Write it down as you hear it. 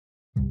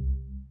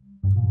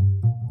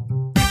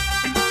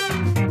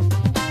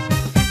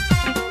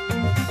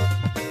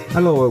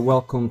Hello and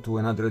welcome to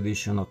another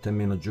edition of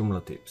 10-Minute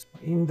Joomla Tips.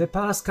 In the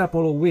past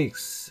couple of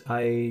weeks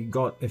I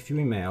got a few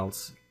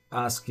emails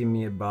asking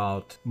me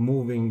about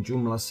moving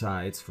Joomla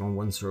sites from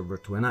one server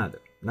to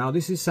another. Now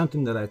this is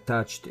something that I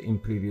touched in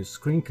previous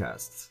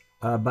screencasts,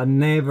 but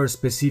never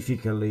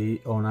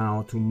specifically on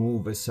how to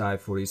move a site,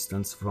 for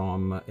instance,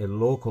 from a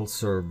local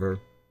server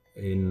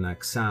in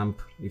XAMP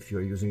if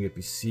you're using a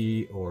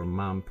PC or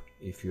MAMP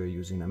if you're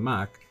using a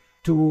Mac,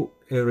 to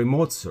a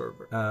remote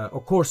server.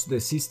 Of course, the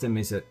system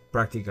is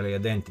practically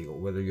identical,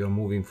 whether you're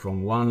moving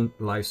from one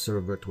live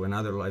server to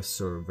another live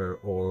server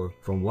or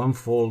from one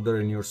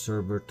folder in your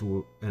server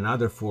to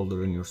another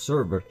folder in your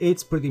server.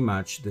 It's pretty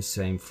much the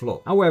same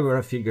flow. However,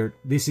 I figured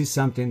this is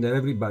something that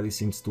everybody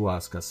seems to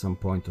ask at some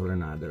point or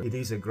another. It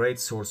is a great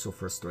source of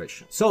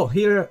frustration. So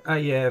here I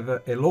have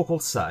a local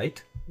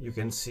site. You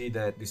can see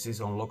that this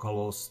is on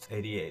localhost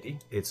 8080.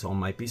 It's on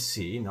my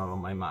PC, not on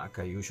my Mac.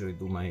 I usually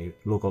do my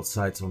local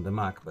sites on the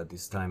Mac, but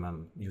this time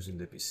I'm using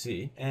the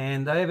PC.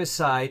 And I have a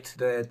site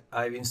that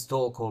I've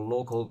installed called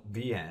local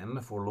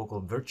VM for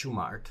local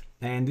VirtuMart.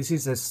 And this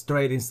is a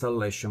straight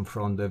installation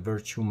from the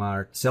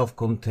VirtuMart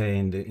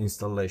self-contained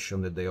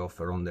installation that they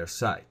offer on their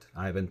site.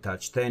 I haven't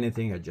touched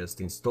anything, I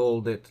just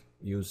installed it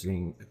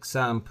using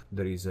XAMP.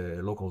 There is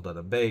a local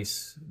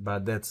database,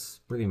 but that's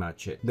pretty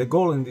much it. The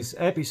goal in this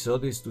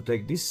episode is to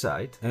take this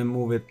site and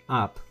move it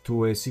up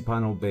to a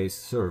Cpanel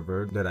based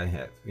server that I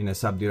have in a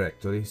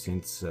subdirectory,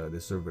 since the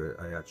server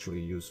I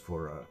actually use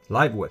for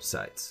live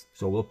websites.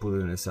 So we'll put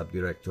it in a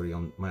subdirectory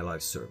on my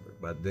live server,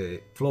 but the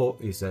flow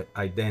is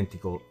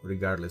identical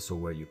regardless of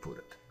where you put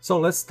it. So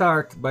let's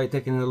start by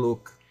taking a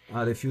look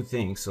at a few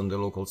things on the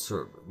local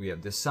server. We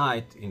have the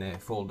site in a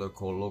folder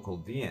called local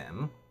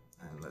VM,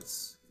 and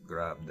let's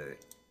grab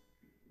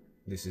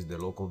this is the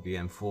local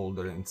VM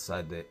folder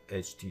inside the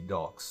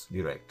htdocs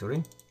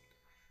directory.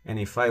 And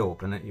if I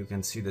open it, you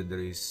can see that there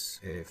is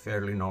a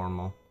fairly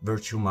normal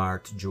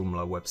VirtuMart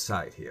Joomla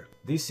website here.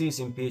 This is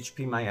in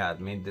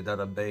phpMyAdmin, the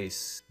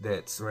database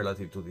that's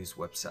relative to this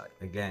website.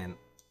 Again,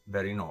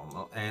 very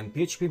normal. And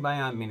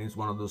phpMyAdmin is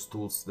one of those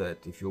tools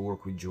that if you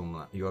work with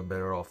Joomla, you are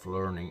better off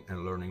learning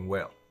and learning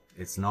well.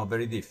 It's not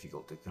very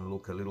difficult. It can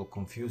look a little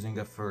confusing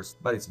at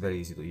first, but it's very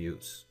easy to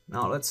use.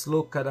 Now let's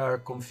look at our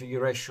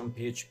configuration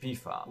PHP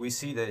file. We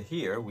see that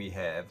here we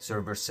have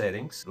server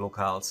settings,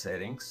 locale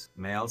settings,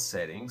 mail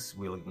settings,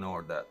 we'll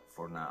ignore that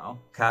for now,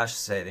 cache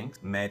settings,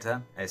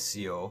 meta,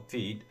 SEO,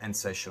 feed, and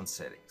session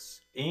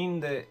settings. In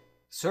the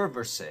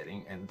server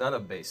setting and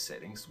database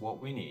settings,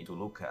 what we need to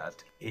look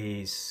at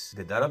is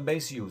the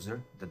database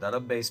user, the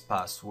database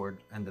password,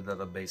 and the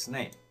database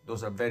name.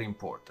 Those are very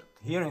important.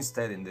 Here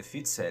instead, in the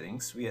feed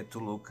settings, we had to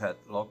look at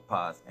log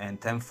path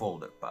and 10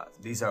 folder path.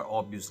 These are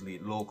obviously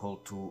local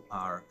to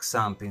our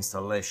XAMP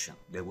installation.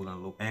 They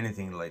wouldn't look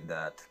anything like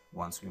that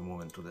once we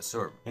move into the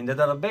server. In the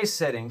database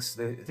settings,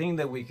 the thing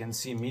that we can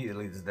see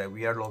immediately is that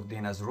we are logged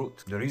in as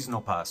root. There is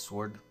no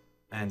password,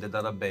 and the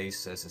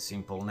database has a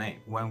simple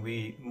name. When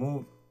we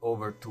move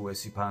over to a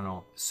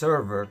Cpanel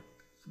server,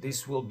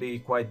 this will be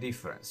quite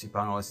different.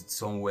 Cpanel has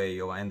its own way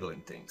of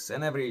handling things,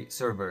 and every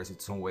server has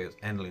its own way of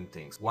handling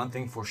things. One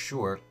thing for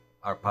sure,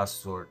 our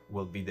password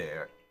will be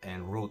there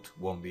and root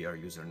won't be our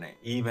username.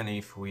 Even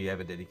if we have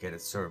a dedicated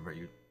server,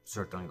 you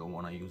certainly don't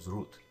want to use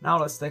root.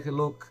 Now let's take a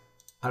look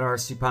at our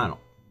Cpanel.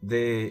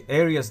 The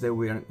areas that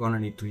we're going to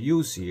need to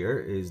use here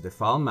is the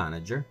file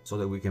manager, so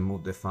that we can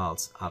move the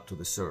files up to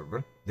the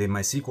server, the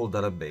MySQL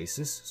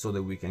databases, so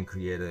that we can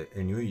create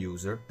a new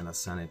user and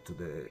assign it to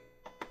the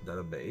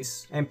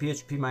database, and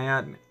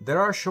phpMyAdmin. There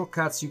are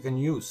shortcuts you can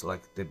use,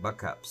 like the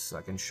backups.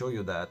 I can show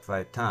you that if I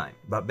have time.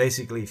 But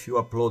basically, if you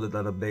upload a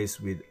database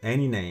with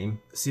any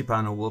name,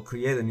 Cpanel will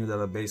create a new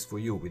database for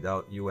you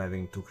without you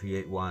having to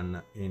create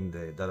one in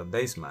the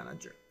database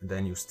manager.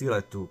 Then you still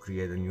have to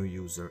create a new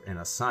user and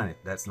assign it.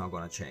 That's not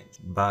going to change.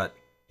 But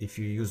if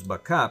you use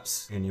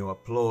backups and you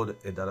upload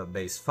a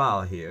database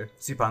file here,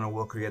 Cpanel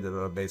will create a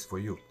database for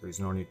you. There is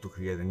no need to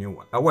create a new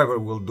one. However,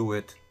 we'll do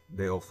it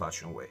the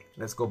old-fashioned way.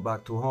 Let's go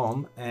back to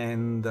home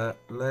and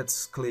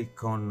let's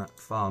click on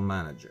File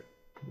Manager,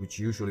 which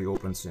usually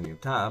opens a new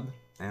tab,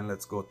 and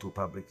let's go to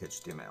Public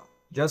HTML.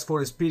 Just for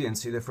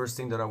expediency, the first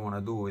thing that I want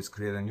to do is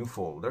create a new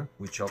folder,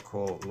 which I'll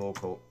call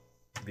local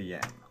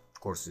VM. Of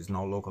course, it's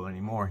not local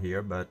anymore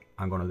here, but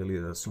I'm going to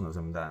delete it as soon as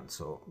I'm done,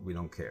 so we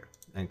don't care.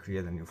 And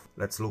create a new.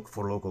 Let's look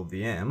for local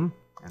VM,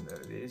 and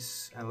there it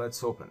is, and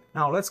let's open it.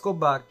 Now let's go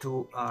back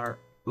to our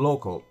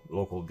local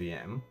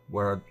VM,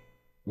 where our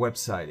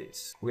website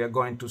is. We are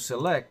going to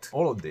select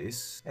all of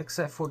this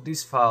except for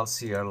these files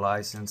here,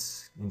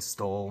 license,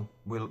 install.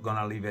 We're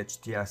gonna leave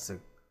htdocs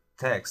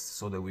text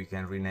so that we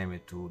can rename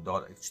it to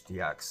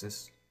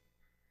 .htaccess.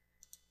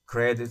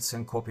 Credits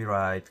and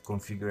copyright,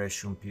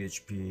 configuration,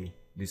 PHP,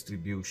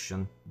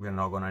 distribution, we're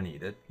not gonna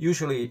need it.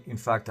 Usually, in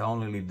fact, I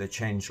only leave the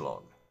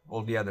changelog.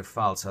 All the other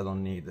files I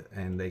don't need,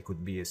 and they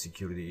could be a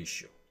security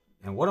issue.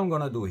 And what I'm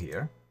gonna do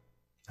here,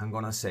 I'm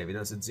gonna save it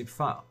as a zip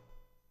file.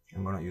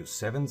 I'm gonna use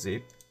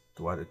 7-zip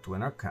to add it to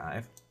an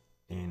archive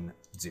in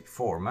zip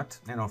format,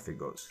 and off it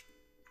goes.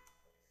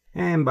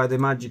 And by the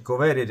magic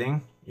of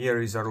editing,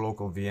 here is our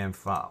local VM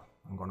file.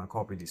 I'm gonna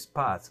copy this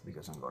path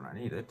because I'm gonna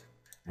need it.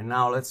 And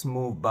now let's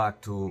move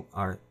back to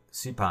our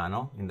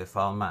Cpanel in the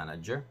file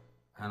manager,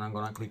 and I'm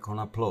gonna click on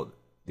upload.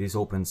 This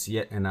opens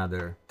yet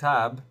another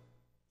tab,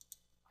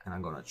 and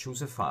I'm gonna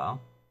choose a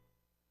file,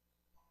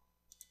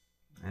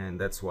 and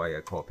that's why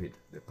I copied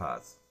the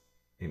path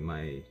in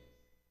my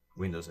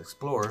Windows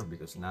Explorer,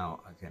 because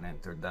now I can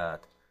enter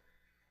that,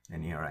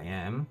 and here I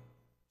am,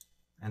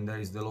 and there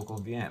is the local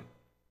VM,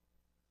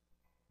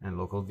 and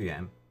local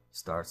VM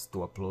starts to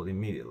upload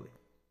immediately.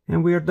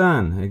 And we are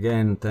done,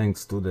 again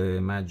thanks to the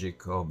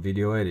magic of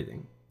video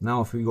editing.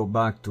 Now if we go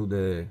back to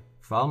the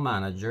file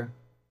manager,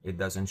 it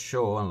doesn't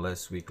show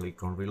unless we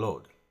click on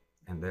reload.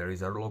 And there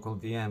is our local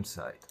VM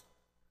site.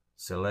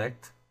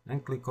 Select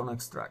and click on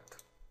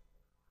extract.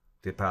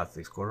 The path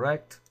is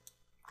correct,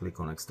 click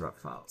on extract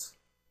files.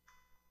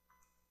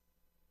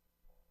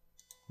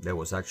 That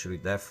was actually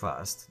that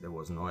fast, there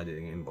was no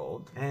editing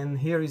involved. And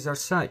here is our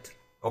site.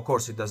 Of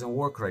course it doesn't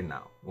work right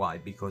now. Why?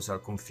 Because our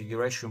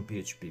configuration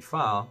PHP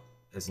file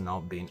has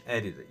not been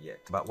edited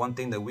yet. But one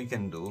thing that we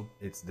can do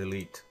is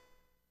delete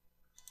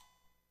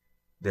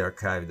the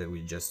archive that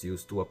we just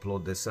used to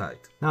upload the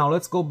site. Now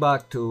let's go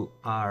back to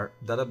our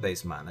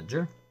database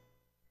manager.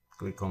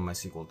 Click on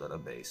MySQL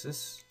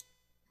databases,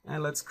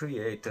 and let's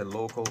create a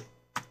local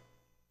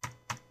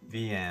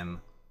VM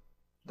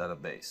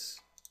database.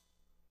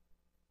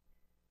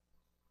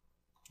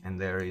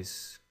 And there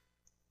is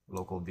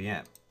local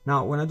VM.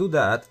 Now when I do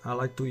that, I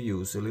like to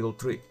use a little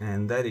trick,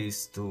 and that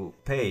is to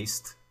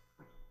paste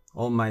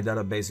all my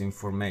database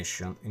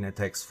information in a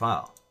text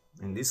file.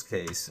 In this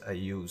case, I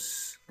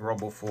use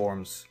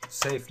RoboForm's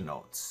Safe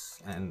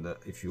Notes, and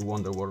if you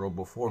wonder what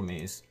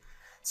RoboForm is,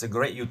 it's a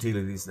great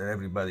utility that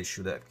everybody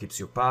should have. Keeps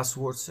your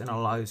passwords and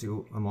allows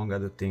you, among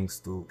other things,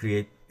 to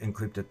create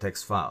encrypted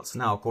text files.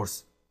 Now, of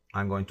course,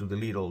 I'm going to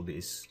delete all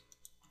this,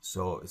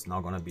 so it's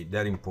not going to be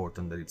that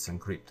important that it's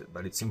encrypted,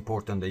 but it's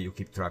important that you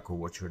keep track of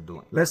what you're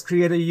doing. Let's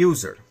create a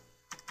user.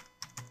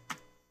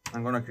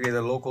 I'm going to create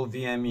a local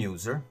VM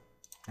user,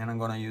 and I'm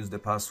going to use the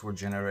password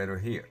generator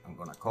here. I'm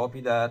going to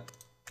copy that,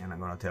 and I'm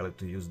going to tell it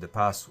to use the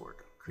password.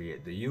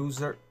 Create the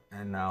user,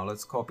 and now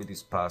let's copy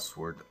this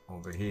password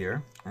over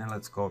here, and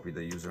let's copy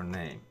the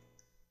username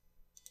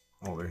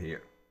over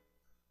here.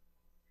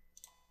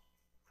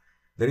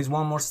 There is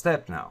one more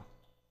step now.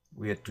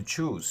 We have to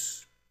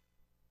choose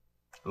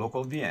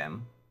local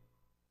VM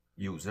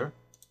user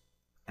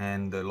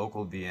and the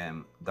local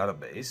VM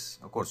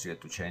database. Of course, you have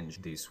to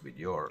change this with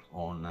your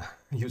own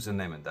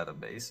username and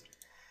database,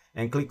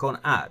 and click on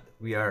add.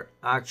 We are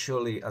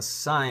actually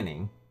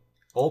assigning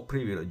all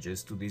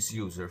privileges to this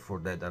user for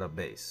that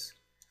database.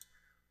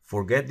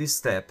 Forget this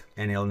step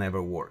and it'll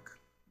never work.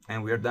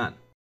 And we are done.